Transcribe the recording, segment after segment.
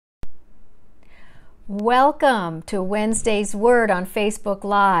Welcome to Wednesday's Word on Facebook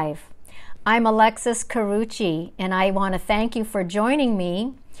Live. I'm Alexis Carucci, and I want to thank you for joining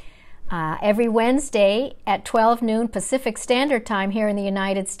me every Wednesday at 12 noon Pacific Standard Time here in the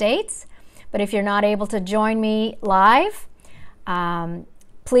United States. But if you're not able to join me live,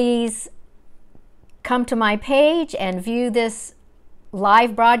 please come to my page and view this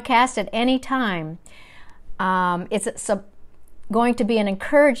live broadcast at any time. It's going to be an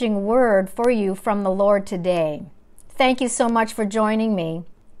encouraging word for you from the Lord today. Thank you so much for joining me.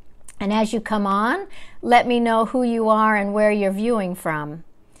 And as you come on, let me know who you are and where you're viewing from.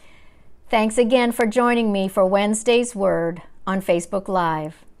 Thanks again for joining me for Wednesday's Word on Facebook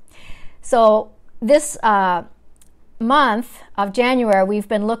Live. So this month of January, we've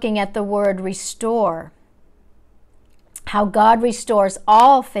been looking at the word restore. How God restores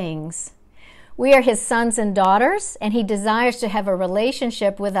all things. We are His sons and daughters, and He desires to have a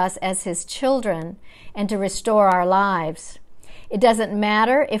relationship with us as His children and to restore our lives. It doesn't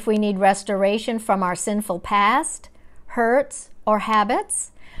matter if we need restoration from our sinful past, hurts, or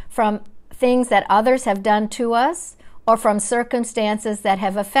habits, from things that others have done to us, or from circumstances that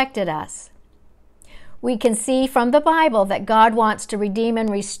have affected us. We can see from the Bible that God wants to redeem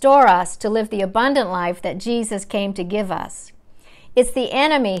and restore us to live the abundant life that Jesus came to give us. It's the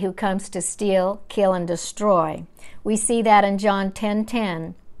enemy who comes to steal, kill, and destroy. We see that in John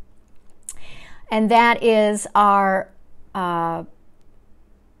 10:10. And that is our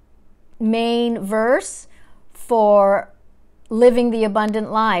main verse for living the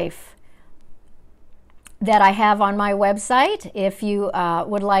abundant life that I have on my website. If you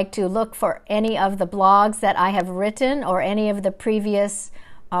would like to look for any of the blogs that I have written or any of the previous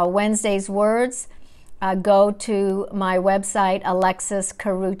Wednesday's words, go to my website,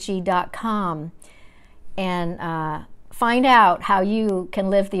 alexiscarucci.com, and find out how you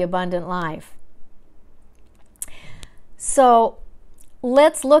can live the abundant life. So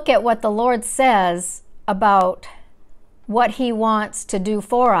let's look at what the Lord says about what He wants to do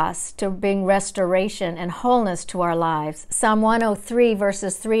for us to bring restoration and wholeness to our lives. Psalm 103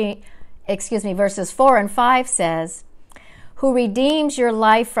 verses 4 and 5 says, "Who redeems your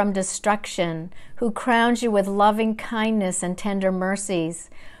life from destruction, who crowns you with loving kindness and tender mercies,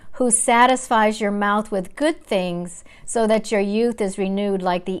 who satisfies your mouth with good things so that your youth is renewed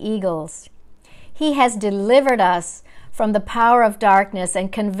like the eagles. He has delivered us from the power of darkness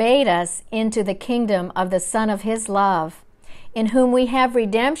and conveyed us into the kingdom of the Son of His love, in whom we have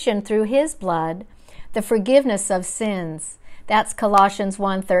redemption through His blood, the forgiveness of sins." That's Colossians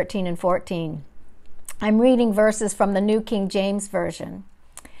 1:13 and 14. I'm reading verses from the New King James Version.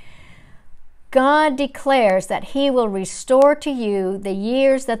 God declares that He will restore to you the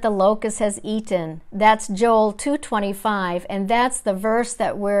years that the locust has eaten. That's Joel 2:25, and that's the verse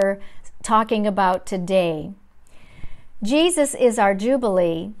that we're talking about today. Jesus is our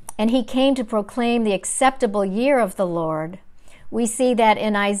Jubilee, and He came to proclaim the acceptable year of the Lord. We see that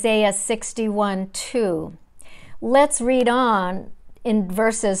in Isaiah 61:2. Let's read on in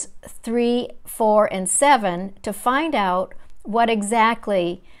verses 3, 4, and 7 to find out what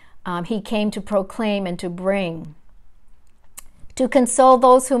exactly He came to proclaim and to bring. "To console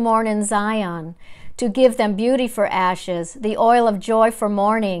those who mourn in Zion, to give them beauty for ashes, the oil of joy for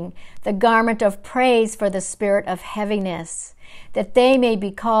mourning, the garment of praise for the spirit of heaviness, that they may be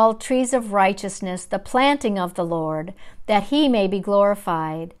called trees of righteousness, the planting of the Lord, that He may be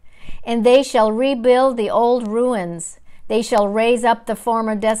glorified. And they shall rebuild the old ruins. They shall raise up the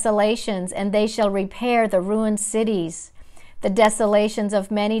former desolations, and they shall repair the ruined cities, the desolations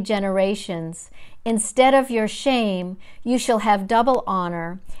of many generations. Instead of your shame, you shall have double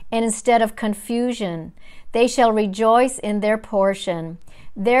honor, and instead of confusion, they shall rejoice in their portion.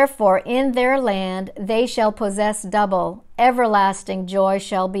 Therefore, in their land they shall possess double. Everlasting joy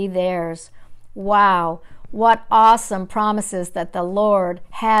shall be theirs." Wow, what awesome promises that the Lord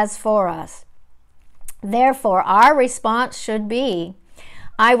has for us. Therefore, our response should be,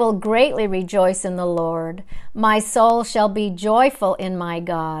 "I will greatly rejoice in the Lord. My soul shall be joyful in my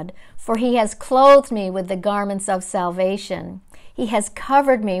God, for He has clothed me with the garments of salvation. He has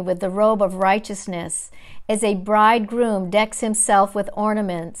covered me with the robe of righteousness, as a bridegroom decks himself with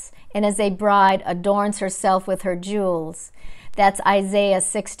ornaments, and as a bride adorns herself with her jewels." That's Isaiah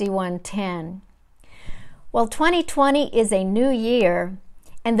 61:10. Well, 2020 is a new year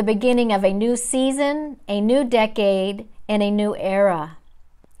and the beginning of a new season, a new decade, and a new era.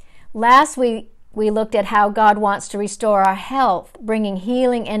 Last week, we looked at how God wants to restore our health, bringing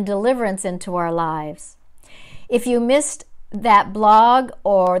healing and deliverance into our lives. If you missed that blog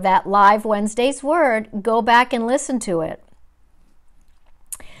or that live Wednesday's Word, go back and listen to it.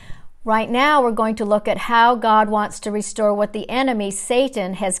 Right now, we're going to look at how God wants to restore what the enemy,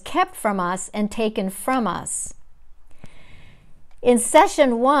 Satan, has kept from us and taken from us. In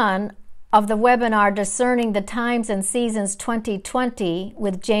session 1 of the webinar Discerning the Times and Seasons 2020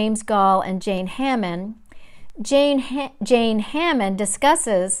 with James Gall and Jane Hammond, Jane Hammond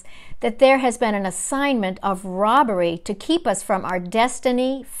discusses that there has been an assignment of robbery to keep us from our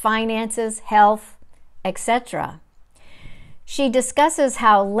destiny, finances, health, etc. She discusses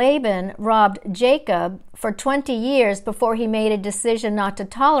how Laban robbed Jacob for 20 years before he made a decision not to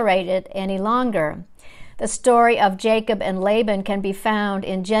tolerate it any longer. The story of Jacob and Laban can be found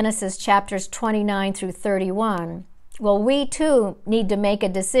in Genesis chapters 29 through 31. Well, we too need to make a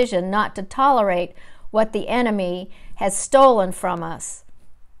decision not to tolerate what the enemy has stolen from us.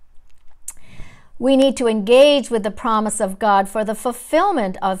 We need to engage with the promise of God for the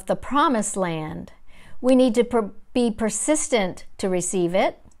fulfillment of the promised land. We need to be persistent to receive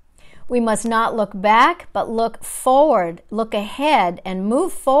it. We must not look back, but look forward, look ahead, and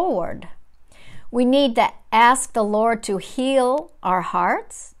move forward. We need to ask the Lord to heal our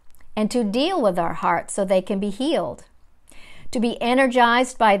hearts and to deal with our hearts so they can be healed. To be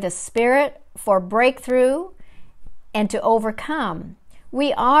energized by the Spirit for breakthrough and to overcome.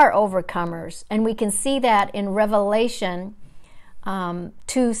 We are overcomers, and we can see that in Revelation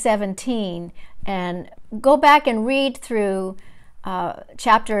 2:17. And go back and read through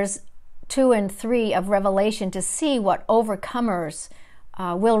chapters 2 and 3 of Revelation to see what overcomers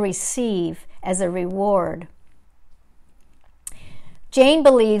will receive as a reward. Jane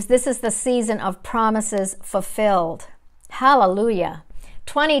believes this is the season of promises fulfilled. Hallelujah.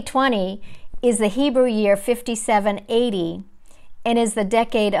 2020 is the Hebrew year 5780 and is the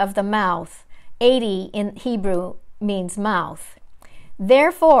decade of the mouth. 80 in Hebrew means mouth.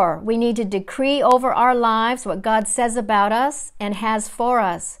 Therefore, we need to decree over our lives what God says about us and has for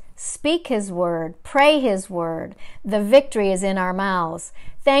us. Speak His word, pray His word. The victory is in our mouths.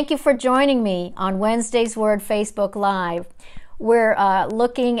 Thank you for joining me on Wednesday's Word Facebook Live. We're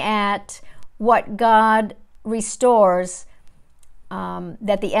looking at what God restores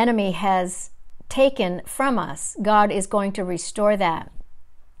that the enemy has taken from us. God is going to restore that.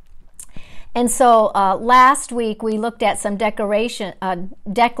 And so last week we looked at some declarations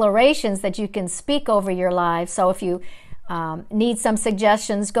that you can speak over your life. So if you need some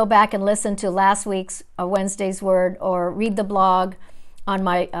suggestions, go back and listen to last week's Wednesday's Word or read the blog on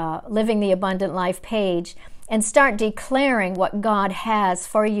my Living the Abundant Life page and start declaring what God has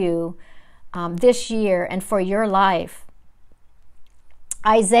for you this year and for your life.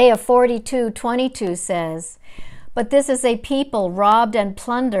 Isaiah 42:22 says, "But this is a people robbed and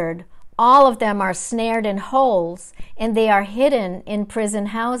plundered. All of them are snared in holes, and they are hidden in prison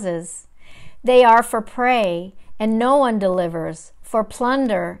houses. They are for prey, and no one delivers, for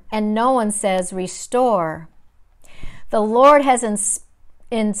plunder, and no one says, 'Restore.' The Lord has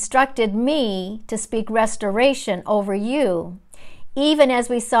instructed me to speak restoration over you, even as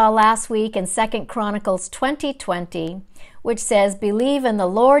we saw last week in 2 Chronicles 20:20, which says, 'Believe in the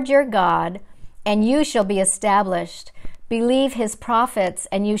Lord your God, and you shall be established. Believe His prophets,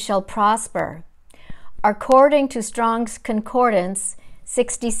 and you shall prosper.'" According to Strong's Concordance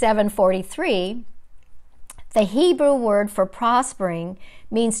 67:43, the Hebrew word for prospering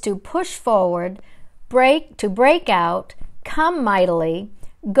means to push forward, to break out, come mightily,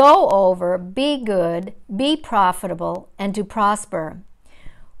 go over, be good, be profitable, and to prosper.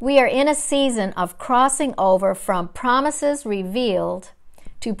 We are in a season of crossing over from promises revealed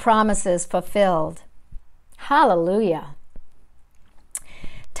to promises fulfilled. Hallelujah.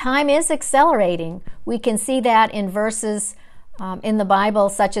 Time is accelerating. We can see that in verses in the Bible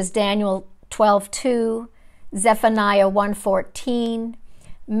such as Daniel 12:2, Zephaniah 1:14,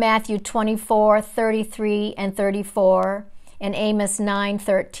 Matthew 24:33 and 34, and Amos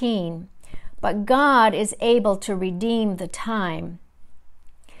 9:13. But God is able to redeem the time.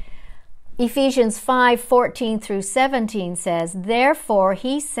 Ephesians 5:14 through 17 says, "Therefore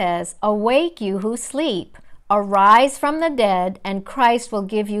He says, awake you who sleep, arise from the dead, and Christ will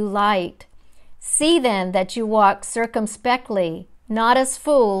give you light. See then that you walk circumspectly, not as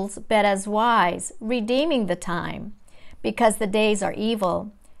fools, but as wise, redeeming the time, because the days are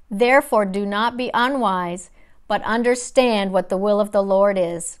evil. Therefore do not be unwise, but understand what the will of the Lord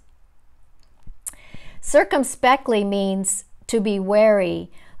is." Circumspectly means to be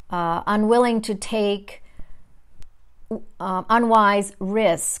wary, unwilling to take unwise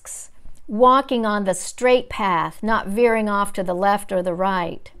risks, walking on the straight path, not veering off to the left or the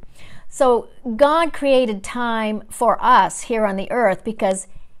right. So God created time for us here on the earth because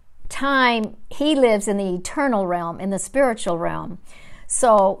time, He lives in the eternal realm, in the spiritual realm.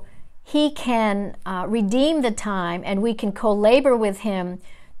 So He can redeem the time, and we can co-labor with Him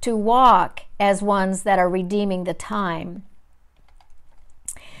to walk as ones that are redeeming the time.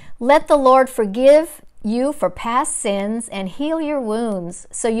 Let the Lord forgive you for past sins and heal your wounds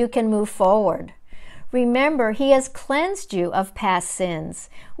so you can move forward. Remember, He has cleansed you of past sins.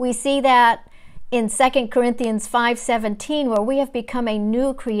 We see that in 2 Corinthians 5:17, where we have become a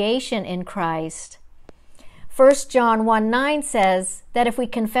new creation in Christ. 1 John 1:9 says that if we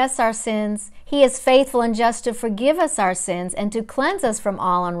confess our sins, He is faithful and just to forgive us our sins and to cleanse us from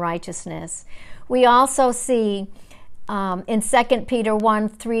all unrighteousness. We also see in 2 Peter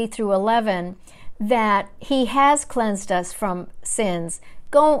 1:3 through 11 that He has cleansed us from sins.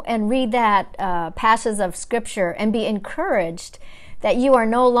 Go and read that passage of Scripture and be encouraged that you are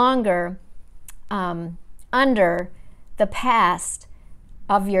no longer under the past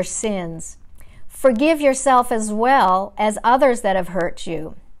of your sins. Forgive yourself as well as others that have hurt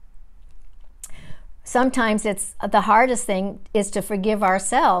you. Sometimes it's the hardest thing is to forgive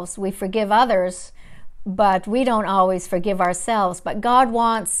ourselves. We forgive others, but we don't always forgive ourselves. But God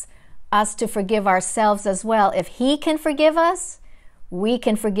wants us to forgive ourselves as well. If He can forgive us, we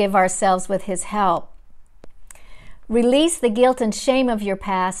can forgive ourselves with His help. Release the guilt and shame of your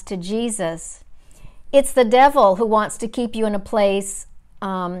past to Jesus. It's the devil who wants to keep you in a place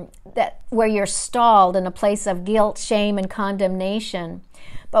where you're stalled, in a place of guilt, shame, and condemnation.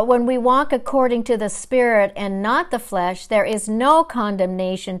 But when we walk according to the Spirit and not the flesh, there is no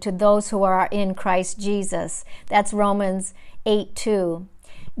condemnation to those who are in Christ Jesus. That's Romans 8:2.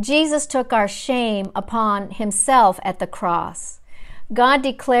 Jesus took our shame upon Himself at the cross. God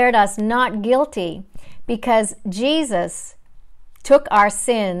declared us not guilty because Jesus took our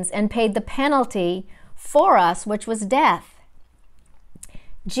sins and paid the penalty for us, which was death.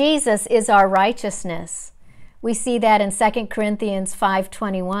 Jesus is our righteousness. We see that in 2 Corinthians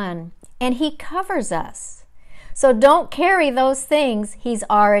 5:21. And He covers us. So don't carry those things He's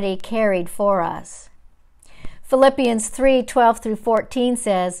already carried for us. Philippians 3:12 through 14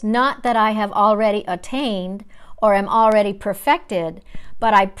 says, "Not that I have already attained or am already perfected,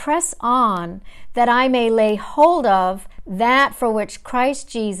 but I press on that I may lay hold of that for which Christ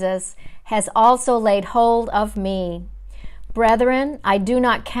Jesus has also laid hold of me. Brethren, I do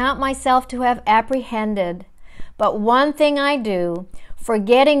not count myself to have apprehended, but one thing I do,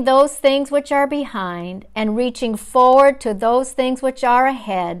 forgetting those things which are behind and reaching forward to those things which are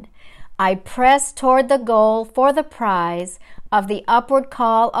ahead, I press toward the goal for the prize of the upward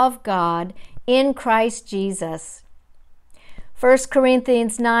call of God in Christ Jesus." 1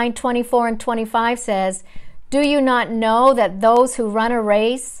 Corinthians 9:24 and 25 says, "Do you not know that those who run a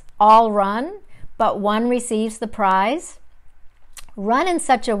race all run, but one receives the prize? Run in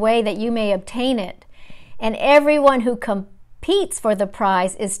such a way that you may obtain it. And everyone who competes for the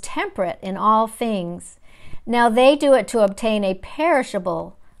prize is temperate in all things. Now they do it to obtain a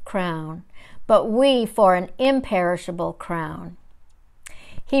perishable crown, but we for an imperishable crown."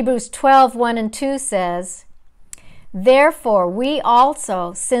 Hebrews 12:1 and 2 says, "Therefore we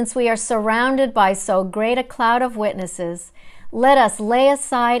also, since we are surrounded by so great a cloud of witnesses, let us lay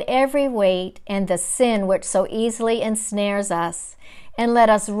aside every weight and the sin which so easily ensnares us, and let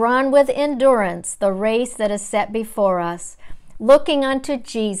us run with endurance the race that is set before us, looking unto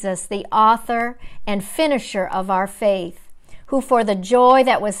Jesus, the author and finisher of our faith, who for the joy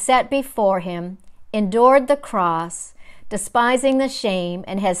that was set before Him endured the cross, despising the shame,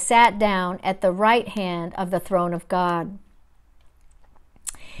 and has sat down at the right hand of the throne of God."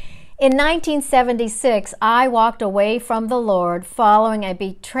 In 1976, I walked away from the Lord following a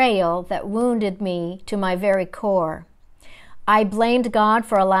betrayal that wounded me to my very core. I blamed God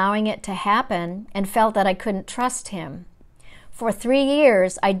for allowing it to happen and felt that I couldn't trust Him. For 3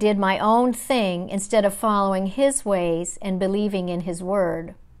 years, I did my own thing instead of following His ways and believing in His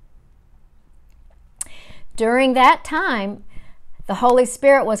word. During that time, the Holy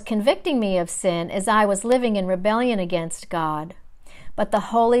Spirit was convicting me of sin as I was living in rebellion against God. But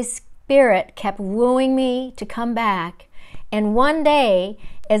the Holy Spirit kept wooing me to come back. And one day,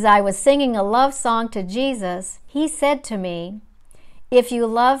 as I was singing a love song to Jesus, He said to me, "If you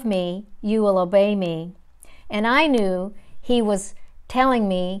love me, you will obey me." And I knew He was telling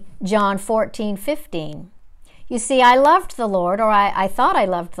me John 14:15. You see, I loved the Lord, or I thought I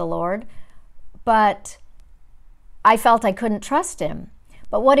loved the Lord, but I felt I couldn't trust Him.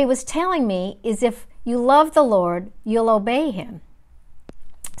 But what He was telling me is if you love the Lord, you'll obey Him.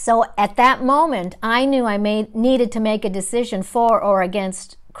 So at that moment, I knew I needed to make a decision for or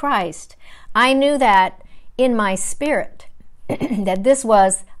against Christ. I knew that in my spirit, that this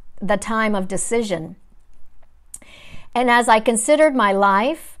was the time of decision. And as I considered my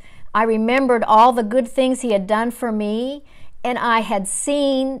life, I remembered all the good things he had done for me, and I had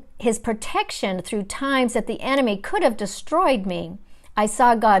seen his protection through times that the enemy could have destroyed me. I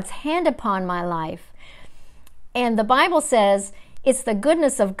saw God's hand upon my life. And the Bible says it's the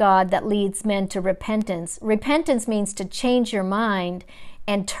goodness of God that leads men to repentance. Repentance means to change your mind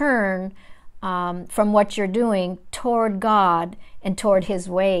and turn from what you're doing toward God and toward his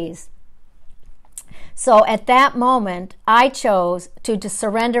ways. So at that moment, I chose to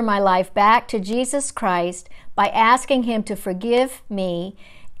surrender my life back to Jesus Christ by asking him to forgive me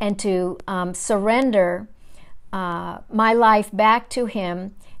and to surrender my life back to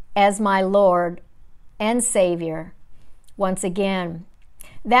him as my Lord and Savior once again.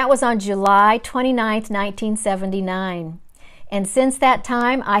 That was on July 29th, 1979. And since that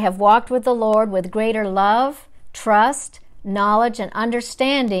time, I have walked with the Lord with greater love, trust, knowledge, and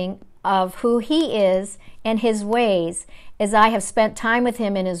understanding of who he is and his ways, as I have spent time with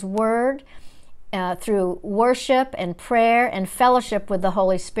him in his word, through worship and prayer and fellowship with the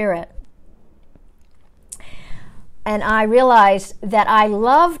Holy Spirit. And I realized that I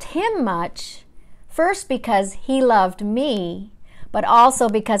loved him much, first because he loved me, but also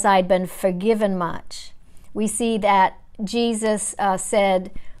because I'd been forgiven much. We see that Jesus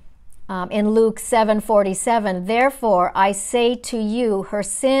said in Luke 7:47, "Therefore I say to you, her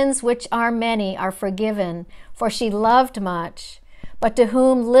sins, which are many, are forgiven, for she loved much. But to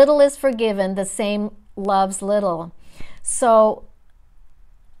whom little is forgiven, the same loves little." So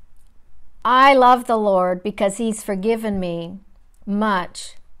I love the Lord because he's forgiven me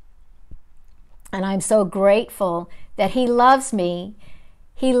much. And I'm so grateful that he loves me.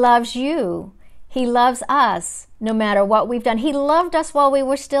 He loves you. He loves us no matter what we've done. He loved us while we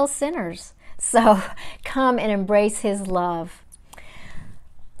were still sinners. So come and embrace his love.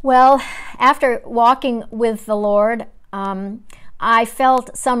 Well, after walking with the Lord, I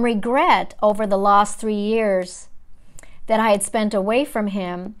felt some regret over the last 3 years that I had spent away from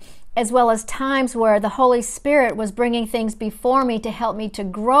him, as well as times where the Holy Spirit was bringing things before me to help me to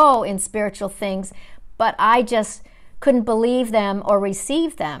grow in spiritual things, but I just couldn't believe them or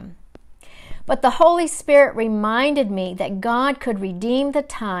receive them. But the Holy Spirit reminded me that God could redeem the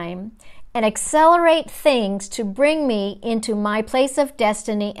time and accelerate things to bring me into my place of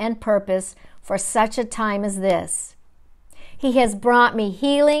destiny and purpose for such a time as this. He has brought me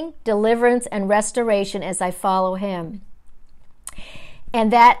healing, deliverance, and restoration as I follow him.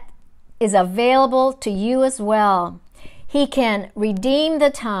 And that is available to you as well. He can redeem the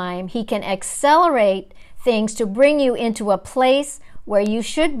time. He can accelerate things to bring you into a place where you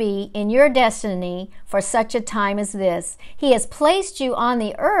should be in your destiny for such a time as this. He has placed you on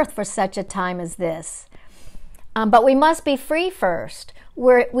the earth for such a time as this. But we must be free first.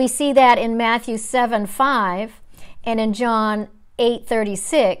 We see that in Matthew 7:5 and in John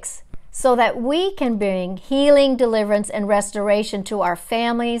 8:36, so that we can bring healing, deliverance, and restoration to our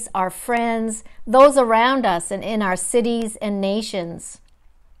families, our friends, those around us, and in our cities and nations.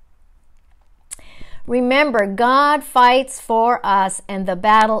 Remember, God fights for us, and the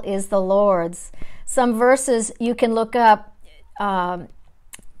battle is the Lord's. Some verses you can look up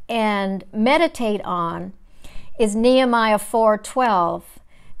and meditate on is Nehemiah 4:12,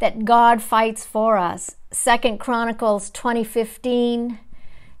 that God fights for us. 2 Chronicles 20:15,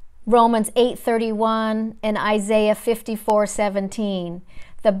 Romans 8:31, and Isaiah 54:17.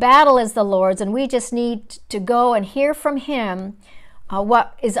 The battle is the Lord's, and we just need to go and hear from him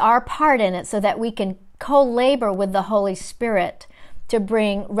what is our part in it, so that we can co-labor with the Holy Spirit to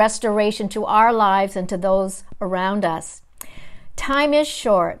bring restoration to our lives and to those around us. Time is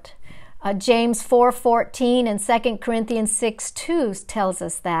short. James 4:14 and 2 Corinthians 6:2 tells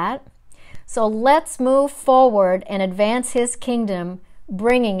us that. So let's move forward and advance his kingdom,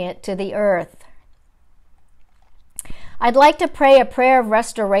 bringing it to the earth. I'd like to pray a prayer of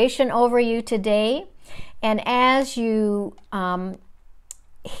restoration over you today. And as you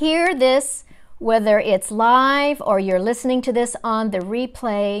hear this, whether it's live or you're listening to this on the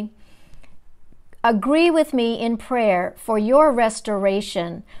replay, agree with me in prayer for your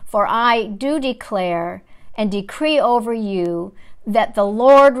restoration, for I do declare and decree over you that the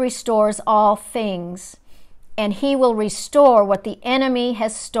Lord restores all things, and he will restore what the enemy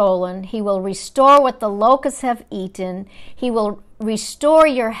has stolen. He will restore what the locusts have eaten. He will restore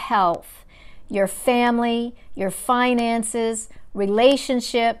your health, your family, your finances,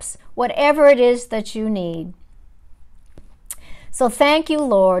 relationships, whatever it is that you need. So thank you,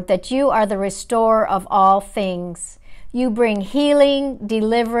 Lord, that you are the restorer of all things. You bring healing,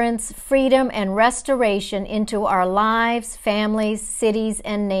 deliverance, freedom, and restoration into our lives, families, cities,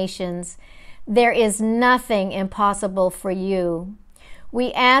 and nations. There is nothing impossible for you.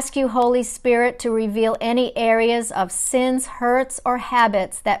 We ask you, Holy Spirit, to reveal any areas of sins, hurts, or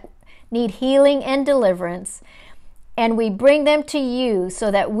habits that need healing and deliverance, and we bring them to you so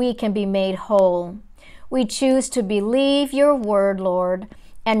that we can be made whole. We choose to believe your word, Lord,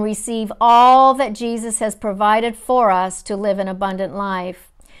 and receive all that Jesus has provided for us to live an abundant life.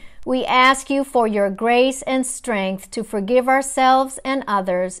 We ask you for your grace and strength to forgive ourselves and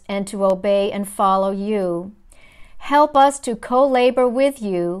others and to obey and follow you. Help us to co-labor with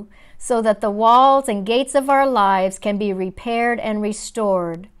you so that the walls and gates of our lives can be repaired and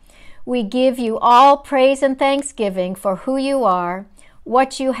restored. We give you all praise and thanksgiving for who you are,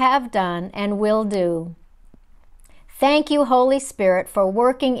 what you have done and will do. Thank you, Holy Spirit, for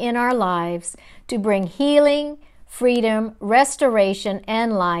working in our lives to bring healing, freedom, restoration,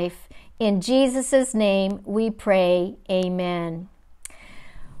 and life. In Jesus' name we pray, amen.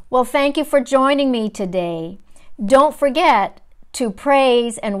 Well, thank you for joining me today. Don't forget to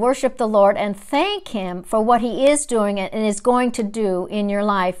praise and worship the Lord and thank Him for what He is doing and is going to do in your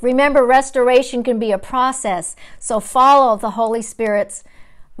life. Remember, restoration can be a process, so follow the Holy Spirit's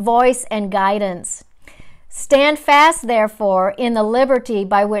voice and guidance. Stand fast, therefore, in the liberty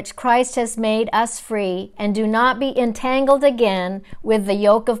by which Christ has made us free, and do not be entangled again with the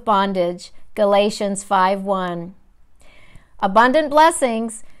yoke of bondage. Galatians 5:1. Abundant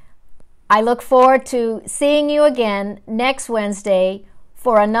blessings. I look forward to seeing you again next Wednesday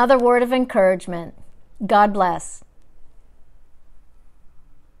for another word of encouragement. God bless.